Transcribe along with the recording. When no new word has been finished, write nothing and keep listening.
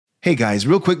Hey guys,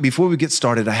 real quick before we get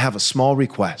started, I have a small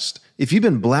request. If you've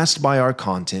been blessed by our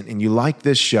content and you like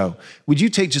this show, would you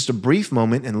take just a brief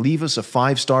moment and leave us a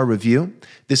 5-star review?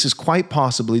 This is quite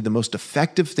possibly the most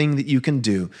effective thing that you can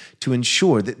do to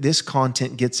ensure that this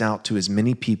content gets out to as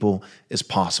many people as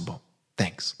possible.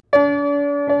 Thanks.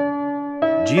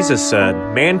 Jesus said,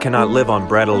 "Man cannot live on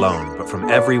bread alone, but from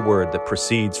every word that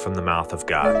proceeds from the mouth of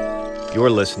God."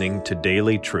 You're listening to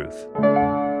Daily Truth.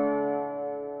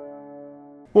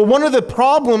 Well, one of the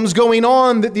problems going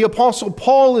on that the Apostle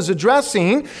Paul is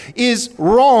addressing is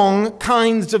wrong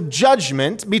kinds of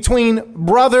judgment between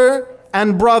brother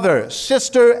and brother,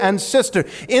 sister and sister,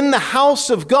 in the house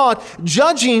of God,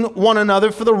 judging one another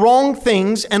for the wrong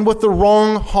things and with the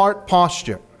wrong heart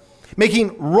posture.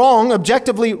 Making wrong,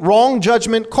 objectively wrong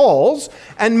judgment calls,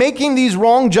 and making these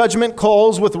wrong judgment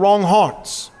calls with wrong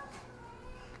hearts.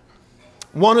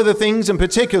 One of the things in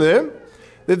particular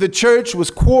that the church was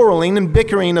quarreling and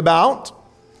bickering about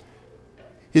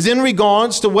is in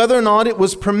regards to whether or not it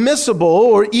was permissible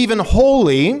or even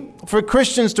holy for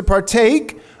Christians to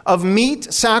partake of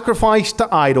meat sacrificed to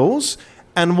idols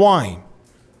and wine.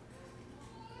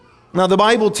 Now, the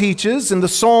Bible teaches in the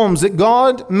Psalms that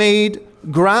God made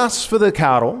grass for the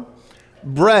cattle,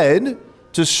 bread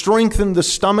to strengthen the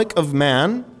stomach of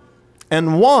man,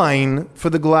 and wine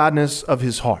for the gladness of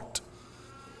his heart.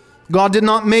 God did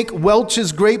not make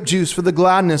Welch's grape juice for the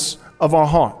gladness of our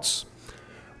hearts.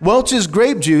 Welch's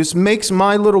grape juice makes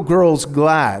my little girls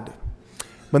glad,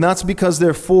 but that's because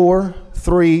they're 4,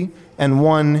 3, and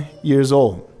 1 years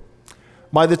old.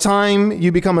 By the time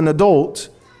you become an adult,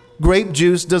 grape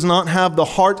juice does not have the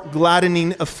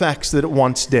heart-gladdening effects that it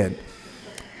once did.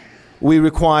 We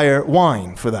require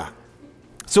wine for that.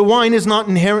 So wine is not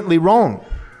inherently wrong.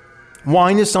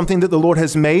 Wine is something that the Lord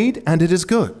has made, and it is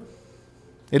good.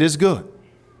 It is good.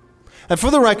 And for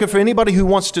the record, for anybody who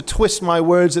wants to twist my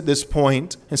words at this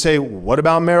point and say, what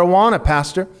about marijuana,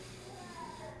 Pastor?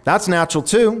 That's natural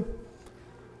too.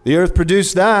 The earth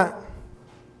produced that.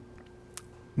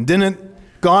 Didn't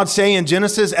God say in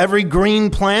Genesis, every green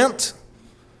plant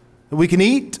that we can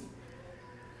eat?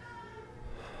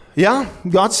 Yeah,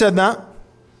 God said that.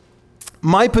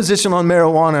 My position on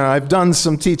marijuana, I've done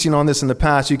some teaching on this in the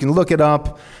past. You can look it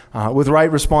up with Right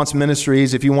Response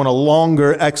Ministries if you want a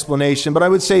longer explanation. But I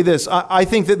would say this. I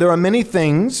think that there are many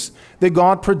things that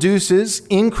God produces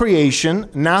in creation,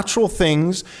 natural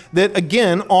things that,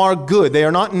 again, are good. They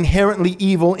are not inherently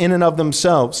evil in and of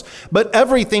themselves. But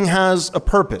everything has a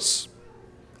purpose.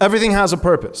 Everything has a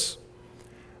purpose.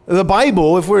 The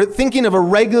Bible, if we're thinking of a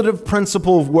regulative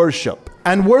principle of worship,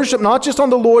 and worship not just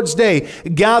on the Lord's Day,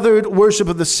 gathered worship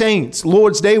of the saints,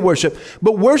 Lord's Day worship,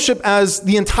 but worship as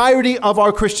the entirety of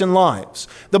our Christian lives.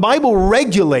 The Bible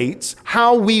regulates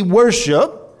how we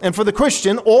worship, and for the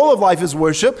Christian, all of life is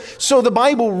worship, so the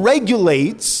Bible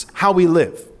regulates how we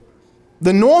live.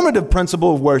 The normative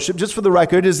principle of worship, just for the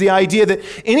record, is the idea that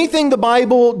anything the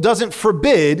Bible doesn't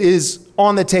forbid is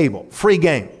on the table, free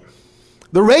game.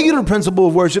 The regular principle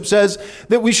of worship says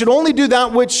that we should only do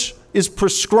that which is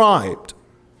prescribed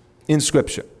in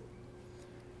Scripture.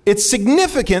 It's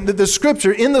significant that the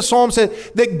Scripture in the Psalm said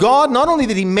that God, not only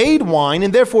that He made wine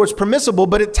and therefore it's permissible,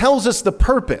 but it tells us the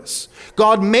purpose.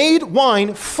 God made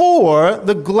wine for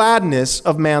the gladness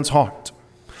of man's heart.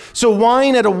 So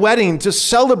wine at a wedding to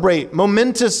celebrate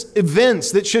momentous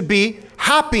events that should be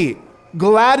happy,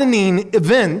 gladdening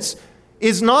events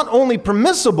is not only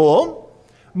permissible,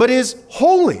 but is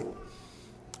holy.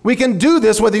 We can do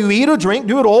this, whether you eat or drink,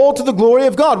 do it all to the glory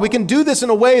of God. We can do this in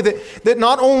a way that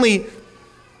not only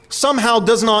somehow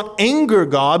does not anger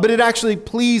God, but it actually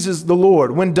pleases the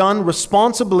Lord when done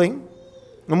responsibly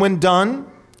and when done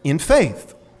in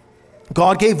faith.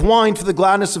 God gave wine for the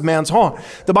gladness of man's heart.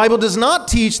 The Bible does not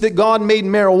teach that God made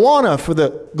marijuana for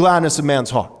the gladness of man's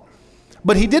heart.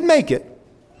 But He did make it.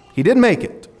 He did make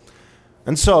it.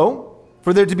 And so,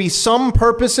 for there to be some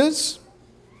purposes,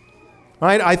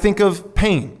 right, I think of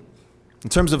pain in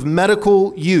terms of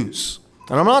medical use.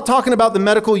 And I'm not talking about the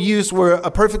medical use where a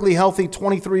perfectly healthy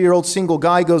 23-year-old single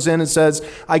guy goes in and says,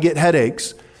 I get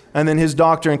headaches, and then his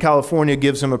doctor in California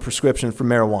gives him a prescription for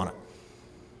marijuana.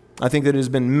 I think that it has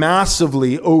been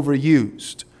massively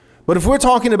overused. But if we're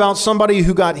talking about somebody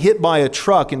who got hit by a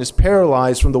truck and is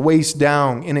paralyzed from the waist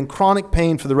down and in chronic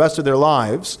pain for the rest of their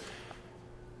lives,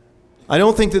 I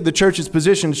don't think that the church's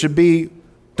position should be,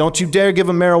 don't you dare give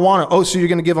them marijuana. Oh, so you're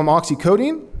going to give them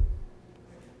oxycodone?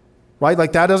 Right?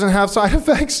 Like that doesn't have side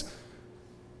effects?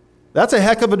 That's a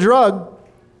heck of a drug.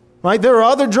 Right? There are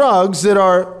other drugs that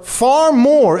are far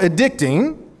more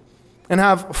addicting and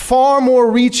have far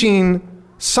more reaching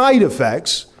side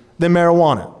effects than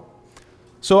marijuana.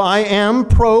 So I am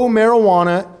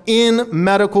pro-marijuana in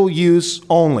medical use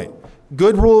only.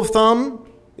 Good rule of thumb,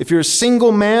 if you're a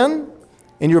single man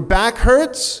and your back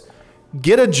hurts,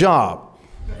 get a job.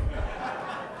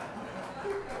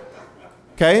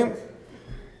 Okay?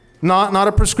 Not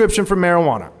a prescription for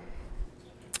marijuana.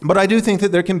 But I do think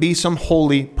that there can be some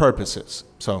holy purposes.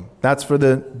 So that's for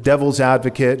the devil's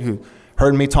advocate who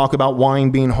heard me talk about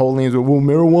wine being holy and said, well,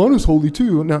 marijuana's holy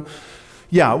too. No.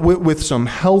 Yeah, with some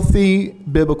healthy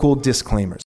biblical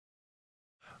disclaimers.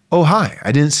 Oh, hi,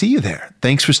 I didn't see you there.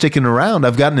 Thanks for sticking around.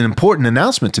 I've got an important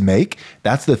announcement to make.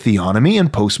 That's the Theonomy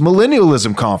and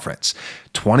Postmillennialism Conference,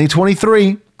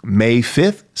 2023, May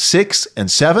 5th, 6th, and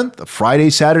 7th, Friday,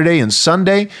 Saturday, and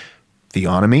Sunday.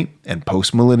 Theonomy and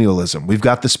Postmillennialism. We've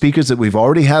got the speakers that we've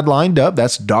already had lined up.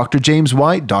 That's Dr. James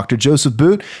White, Dr. Joseph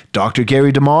Boot, Dr.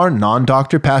 Gary DeMar,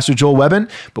 non-doctor Pastor Joel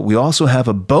Webbin. But we also have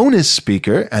a bonus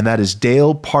speaker, and that is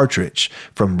Dale Partridge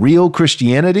from Real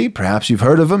Christianity. Perhaps you've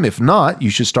heard of him. If not, you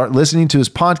should start listening to his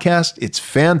podcast. It's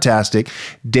fantastic.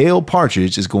 Dale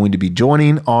Partridge is going to be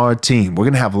joining our team. We're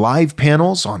going to have live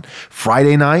panels on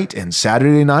Friday night and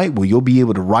Saturday night where you'll be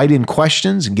able to write in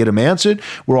questions and get them answered.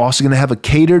 We're also going to have a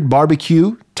catered barbecue,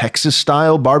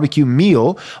 Texas-style barbecue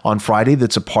meal on Friday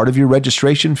that's a part of your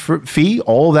registration fee.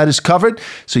 All that is covered,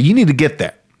 so you need to get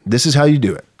there. This is how you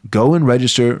do it. Go and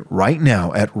register right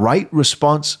now at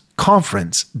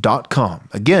rightresponseconference.com.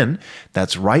 Again,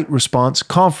 that's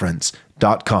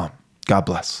rightresponseconference.com. God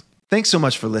bless. Thanks so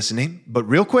much for listening, but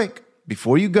real quick,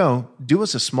 before you go, do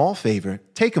us a small favor,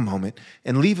 take a moment,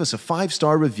 and leave us a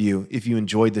 5-star review if you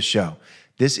enjoyed the show.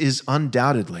 This is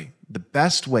undoubtedly the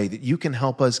best way that you can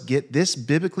help us get this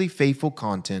biblically faithful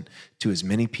content to as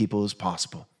many people as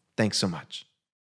possible. Thanks so much.